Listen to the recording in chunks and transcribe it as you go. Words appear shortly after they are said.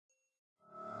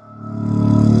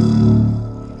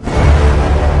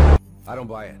I don't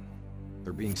buy it.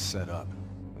 They're being set up.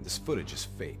 This footage is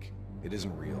fake. It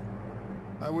isn't real.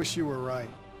 I wish you were right.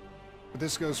 But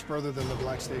this goes further than the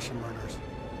Black Station murders.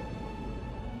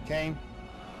 Kane,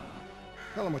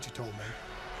 tell him what you told me.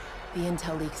 The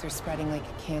intel leaks are spreading like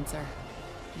a cancer,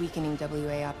 weakening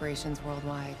WA operations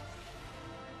worldwide.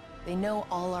 They know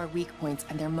all our weak points,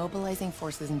 and they're mobilizing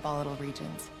forces in volatile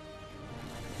regions.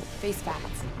 Face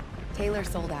facts. Taylor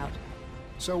sold out.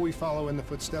 So we follow in the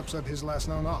footsteps of his last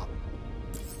known op.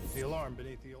 The alarm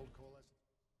beneath the old coalescence.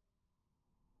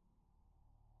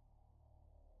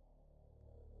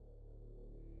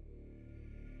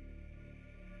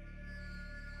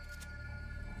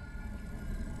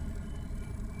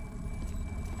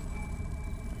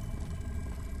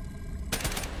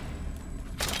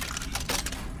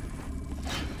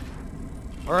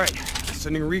 All right,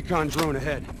 sending recon drone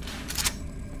ahead.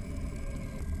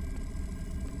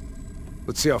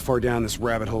 Let's see how far down this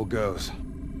rabbit hole goes.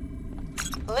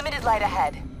 Limited light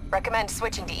ahead. Recommend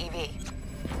switching to EV.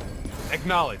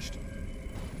 Acknowledged.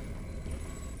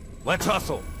 Let's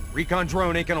hustle. Recon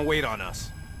drone ain't gonna wait on us.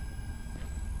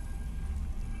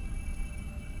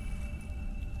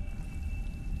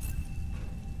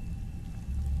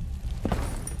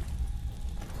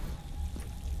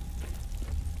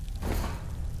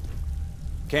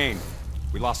 Kane,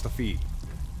 we lost the feed.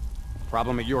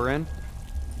 Problem at your end?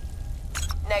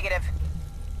 Negative.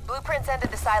 Blueprints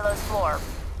ended the silo's floor.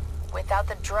 Without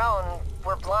the drone,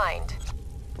 we're blind.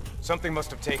 Something must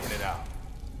have taken it out.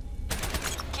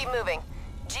 Keep moving.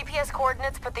 GPS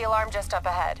coordinates put the alarm just up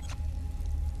ahead.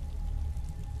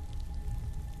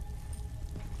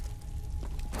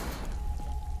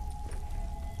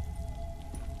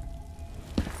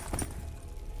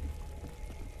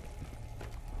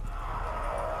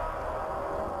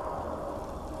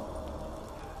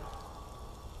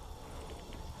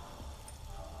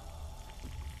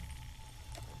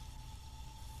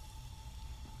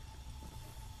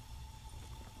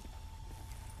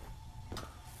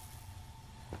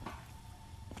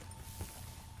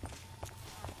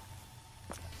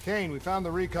 Kane, we found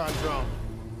the recon drone.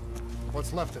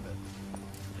 What's left of it?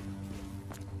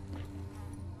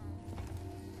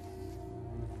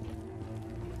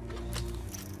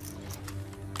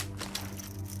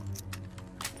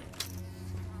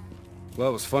 Well,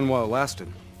 it was fun while it lasted.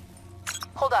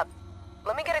 Hold up.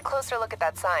 Let me get a closer look at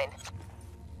that sign.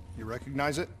 You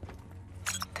recognize it?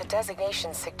 The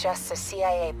designation suggests a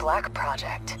CIA black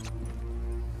project.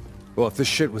 Well, if this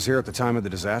shit was here at the time of the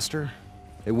disaster,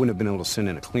 they wouldn't have been able to send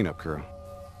in a cleanup crew.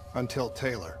 Until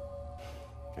Taylor.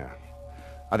 Yeah.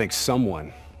 I think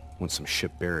someone wants some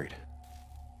shit buried.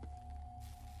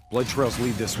 Blood trails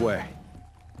lead this way.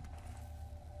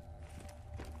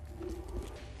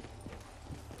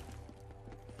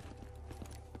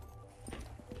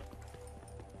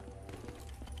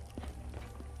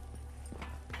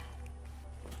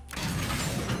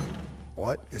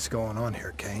 What is going on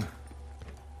here, Kane?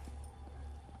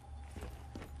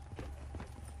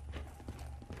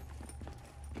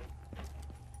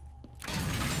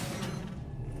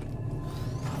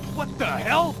 What the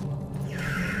hell?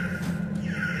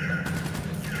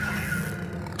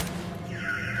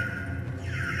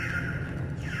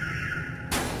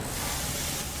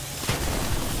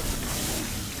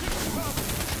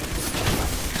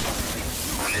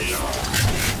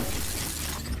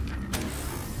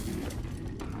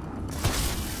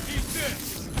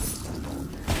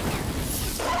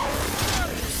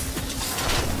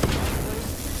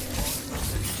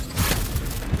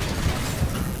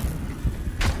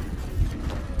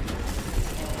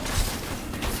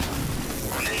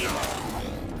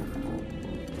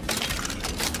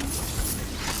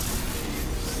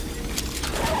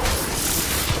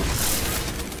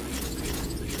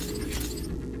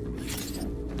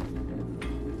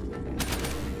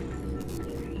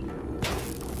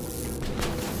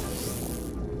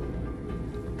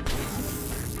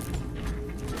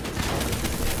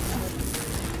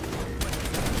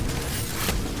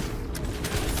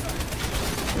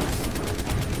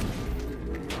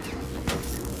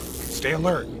 Stay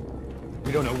alert.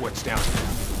 We don't know what's down here.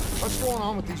 What's going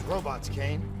on with these robots,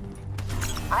 Kane?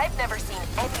 I've never seen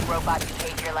any robot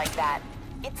behavior like that.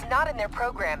 It's not in their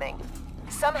programming.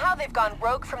 Somehow they've gone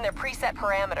rogue from their preset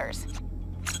parameters.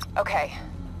 Okay,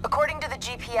 according to the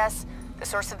GPS, the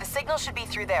source of the signal should be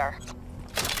through there.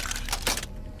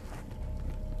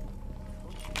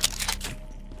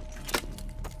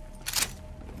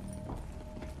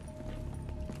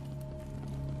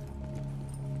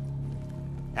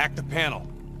 Active panel.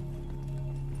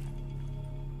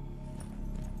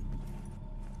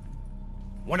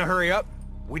 Want to hurry up?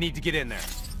 We need to get in there.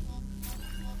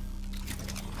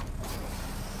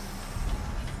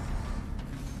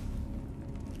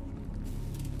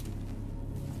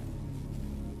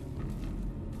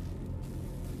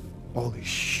 Holy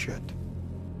shit.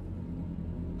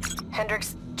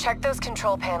 Hendricks, check those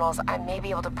control panels. I may be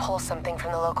able to pull something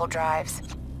from the local drives.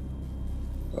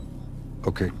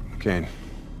 Okay, Kane.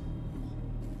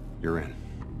 You're in.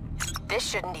 This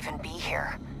shouldn't even be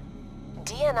here.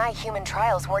 DNI human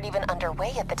trials weren't even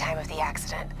underway at the time of the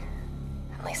accident.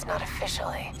 At least not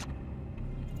officially.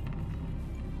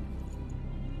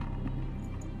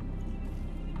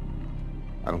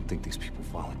 I don't think these people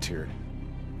volunteered.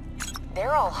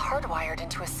 They're all hardwired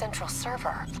into a central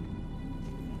server.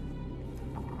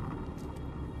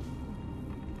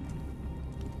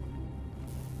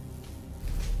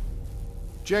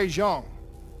 Jay Zhang.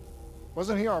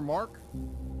 Wasn't he our mark?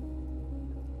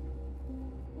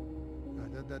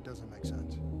 No, that doesn't make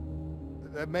sense.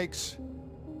 That makes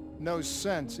no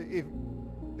sense.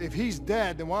 If he's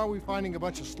dead, then why are we finding a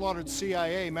bunch of slaughtered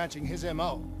CIA matching his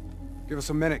MO? Give us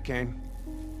a minute, Kane.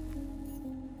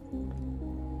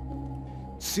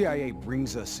 CIA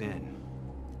brings us in,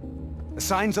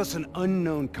 assigns us an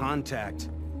unknown contact,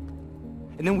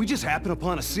 and then we just happen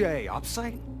upon a CIA ops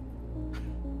site?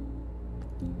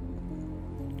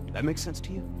 That makes sense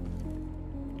to you?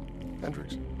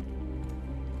 Hendricks,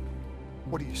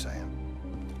 what are you saying?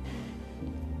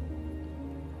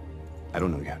 I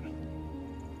don't know yet.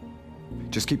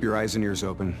 Just keep your eyes and ears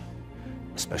open,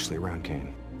 especially around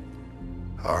Kane.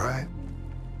 All right.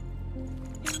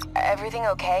 Everything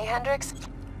okay, Hendricks?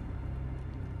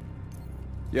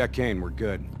 Yeah, Kane, we're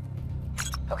good.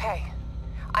 Okay.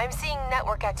 I'm seeing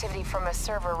network activity from a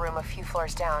server room a few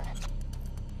floors down.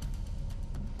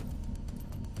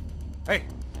 Hey,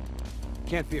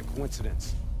 can't be a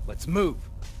coincidence. Let's move.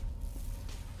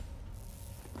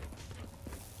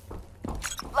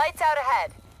 Lights out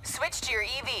ahead. Switch to your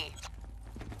EV.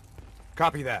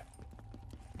 Copy that.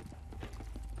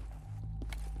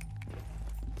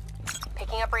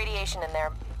 Picking up radiation in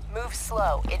there. Move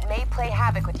slow. It may play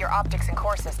havoc with your optics and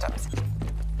core systems.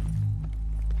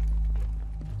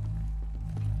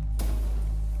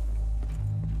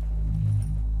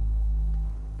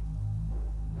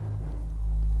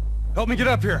 Help me get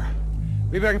up here.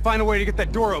 Maybe I can find a way to get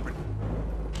that door open.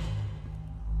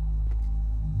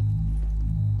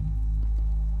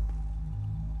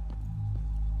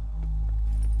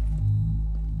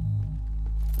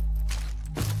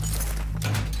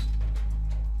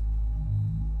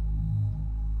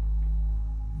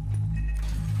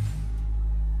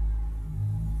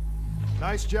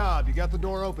 Nice job. You got the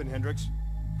door open, Hendricks.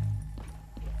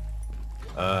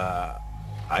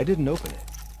 I didn't open it.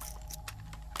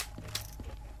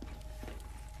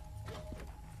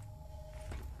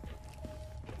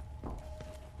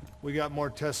 We got more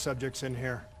test subjects in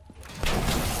here.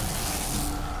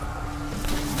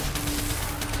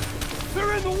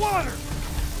 They're in the water!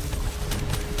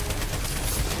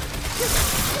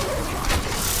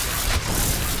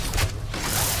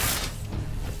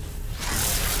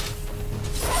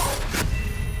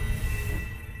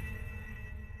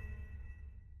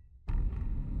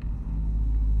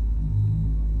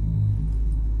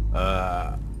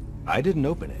 I didn't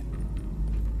open it.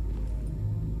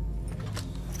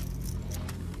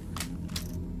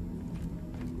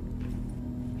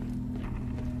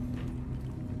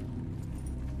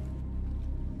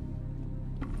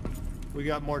 We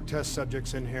got more test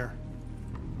subjects in here.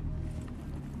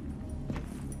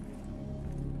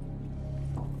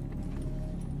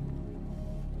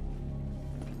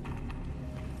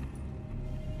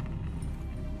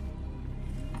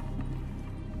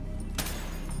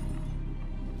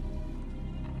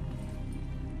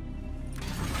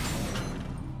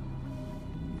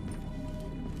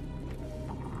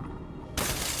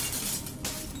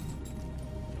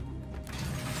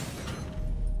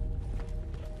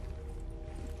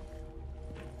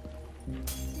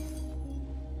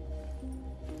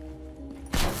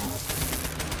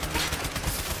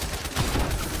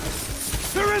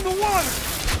 They're in the water!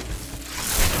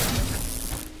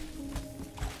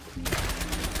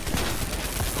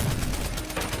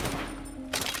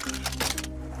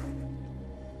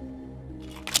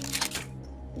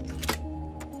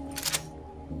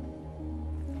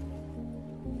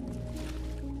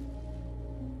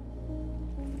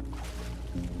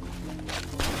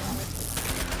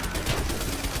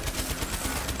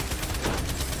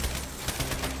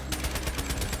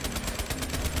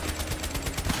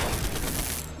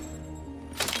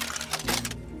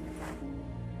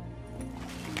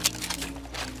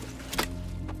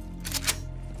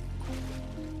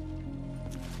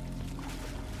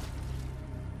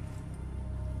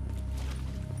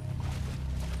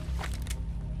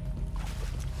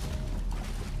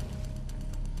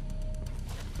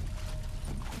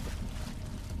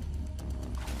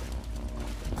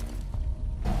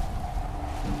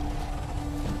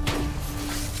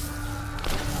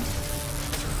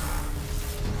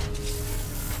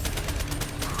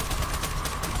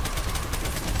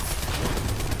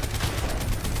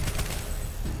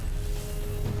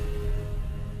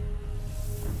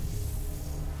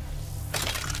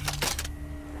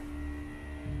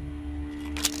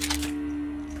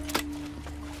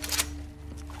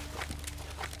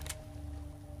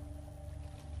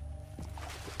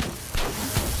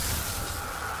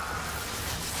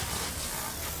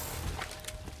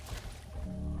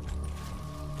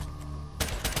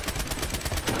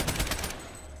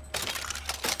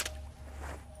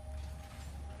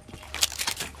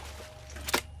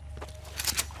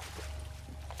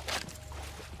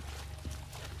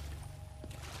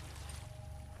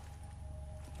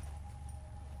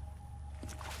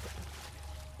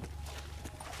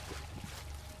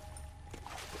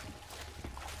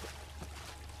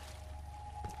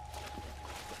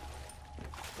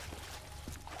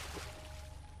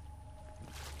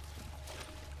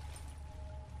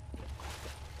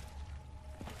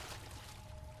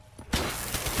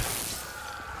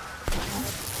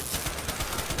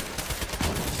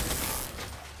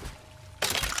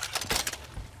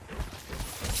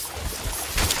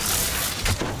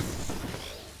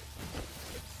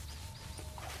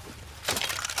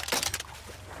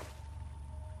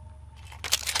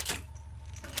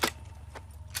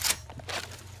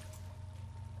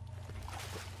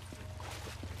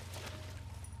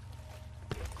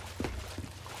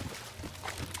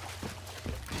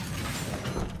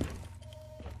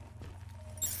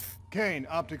 Kane,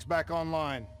 optics back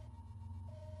online.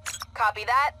 Copy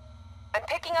that. I'm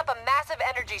picking up a massive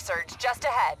energy surge just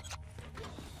ahead.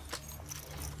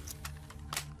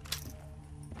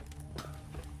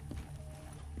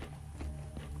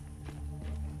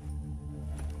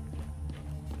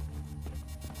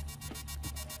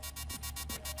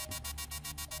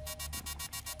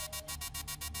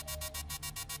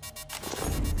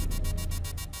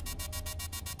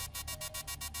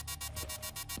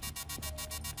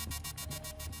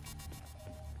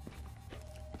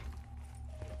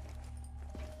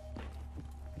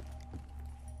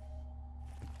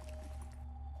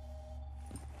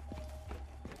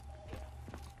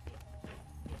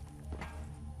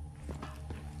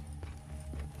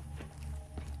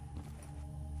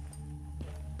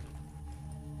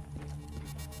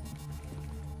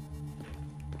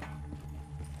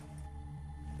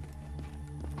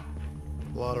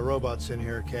 A lot of robots in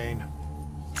here, Kane.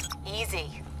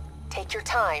 Easy. Take your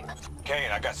time. Kane,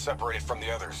 I got separated from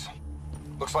the others.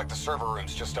 Looks like the server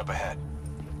room's just up ahead.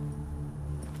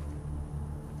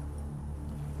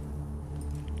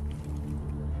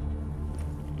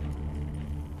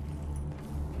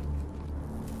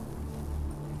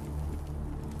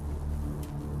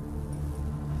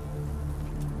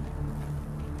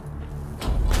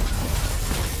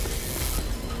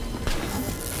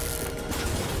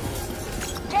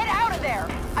 Get out of there!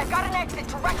 I've got an exit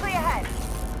directly ahead.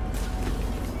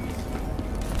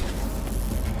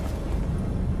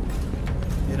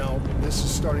 You know, this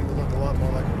is starting to look a lot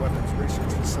more like a weapons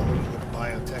research facility than a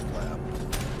biotech lab.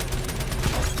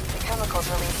 The chemicals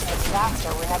released in the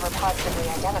disaster were never positively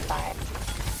identified.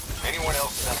 Anyone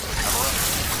else sense the cover-up?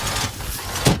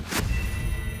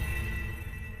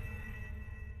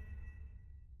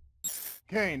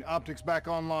 Kane, optics back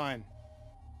online.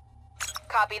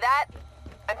 Copy that.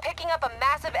 I'm picking up a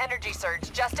massive energy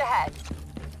surge just ahead.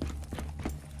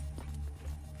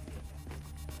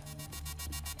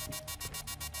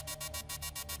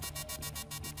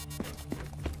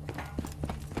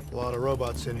 A lot of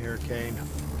robots in here, Kane.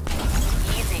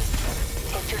 Easy.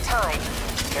 Take your time.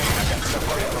 Kane, I got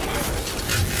separated from the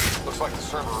others. Looks like the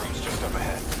server room's just up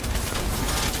ahead.